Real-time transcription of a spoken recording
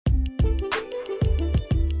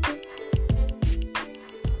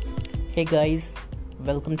Hey guys,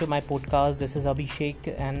 welcome to my podcast. This is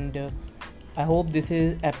Abhishek, and I hope this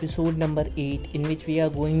is episode number 8 in which we are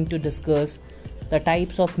going to discuss the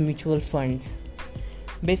types of mutual funds.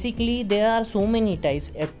 Basically, there are so many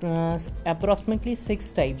types, approximately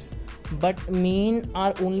 6 types, but main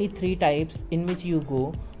are only 3 types in which you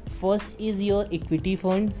go. First is your equity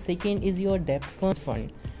fund, second is your debt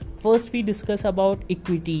fund. First, we discuss about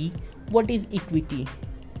equity. What is equity?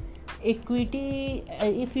 Equity,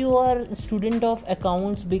 if you are a student of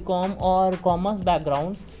accounts, BCom or commerce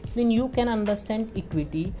background, then you can understand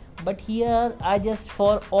equity. But here I just,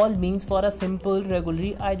 for all beings, for a simple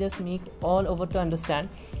regularly, I just make all over to understand.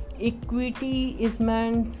 Equity is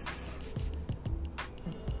means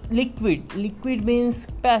liquid means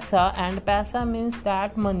paisa, and paisa means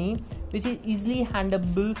that money which is easily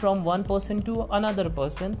handable from one person to another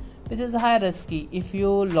person, which is high risky. If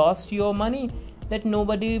you lost your money, that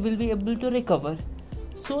nobody will be able to recover.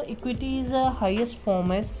 So equity is the highest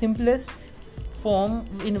form, as simplest form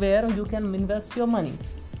in where you can invest your money.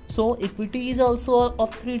 So equity is also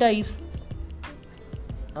of 3 types: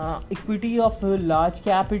 equity of large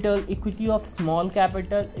capital, equity of small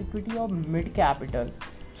capital, equity of mid capital.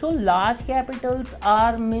 So large capitals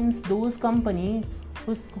are means those company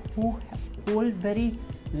who hold very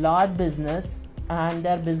large business, and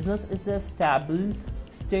their business is a stable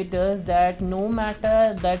status, that no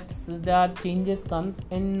matter that there changes comes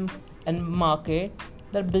in market,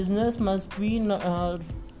 the business must be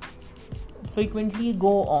frequently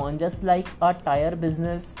go on, just like a tire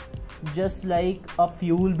business, just like a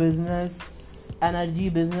fuel business, energy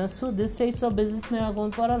business. So this types of business may are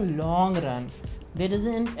going for a long run. There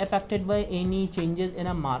isn't affected by any changes in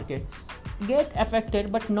a market, get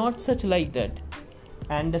affected but not such like that.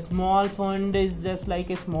 And the small fund is just like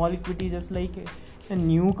a small equity, just like a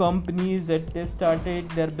new companies that they started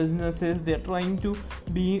their businesses, they're trying to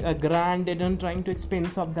be a grand, they don't trying to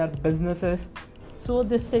expense of their businesses. So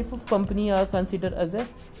this type of company are considered as a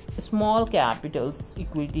small capitals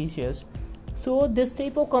equity shares. So this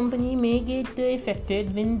type of company may get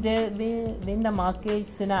affected when the market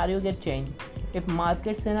scenario get changed. If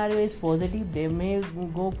market scenario is positive, they may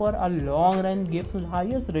go for a long run, give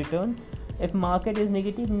highest return. If market is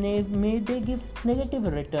negative, may they give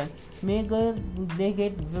negative return, they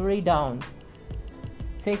get very down.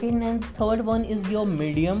 Second and third one is your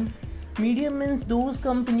medium means those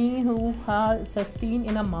company who are sustained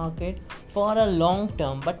in a market for a long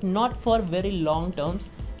term, but not for very long terms.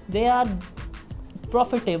 They are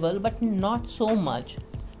profitable but not so much.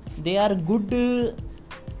 They are good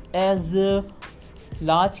as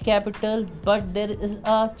large capital, but there is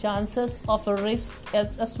a chances of a risk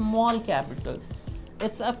as a small capital.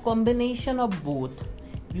 It's a combination of both.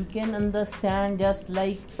 You can understand, just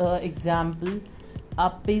like example, a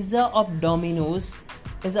pizza of Domino's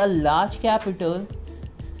is a large capital,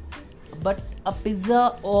 but a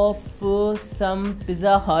pizza of some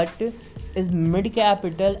Pizza Hut is mid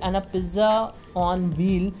capital, and a pizza on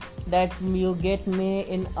wheel that you get me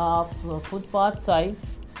in a footpath side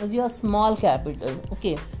is your small capital.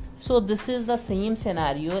 Okay, so this is the same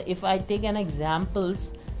scenario. If I take an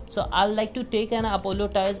examples, so I like to take an Apollo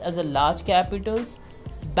Tires as a large capitals,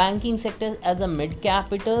 banking sector as a mid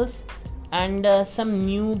capitals, and some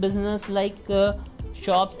new business like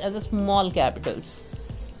shops as a small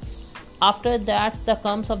capitals. After that, the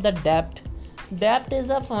comes of the debt. Debt is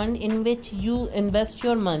a fund in which you invest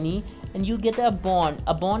your money and you get a bond.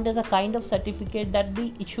 A bond is a kind of certificate that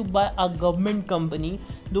be issued by a government company.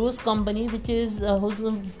 Those company which is who's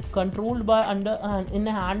controlled by under in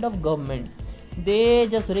the hand of government. They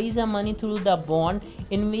just raise the money through the bond,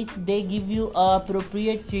 in which they give you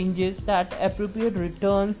appropriate changes, that appropriate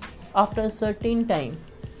return after a certain time.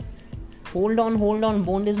 Hold on.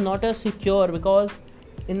 Bond is not a secure, because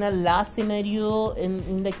in the last scenario,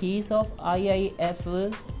 in the case of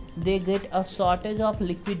IIFL, they get a shortage of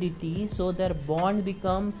liquidity, so their bond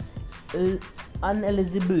become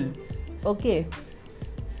uneligible. Okay.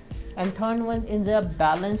 And third one is a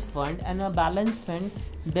balance fund, and a balance fund,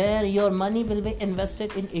 there your money will be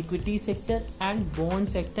invested in equity sector and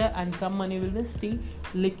bond sector, and some money will be still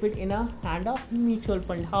liquid in a hand of mutual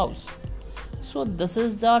fund house. So this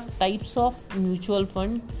is the types of mutual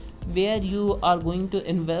fund where you are going to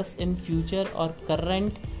invest in future or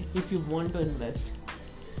current if you want to invest.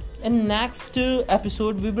 In next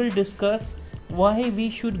episode, we will discuss why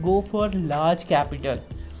we should go for large capital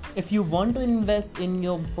if you want to invest in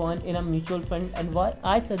your fund in a mutual fund, and why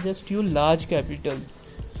I suggest you large capital.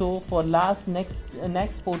 So for next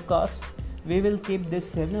podcast, we will keep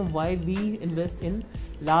this 7 why we invest in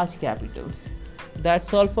large capitals.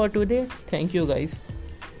 That's all for today. Thank you guys.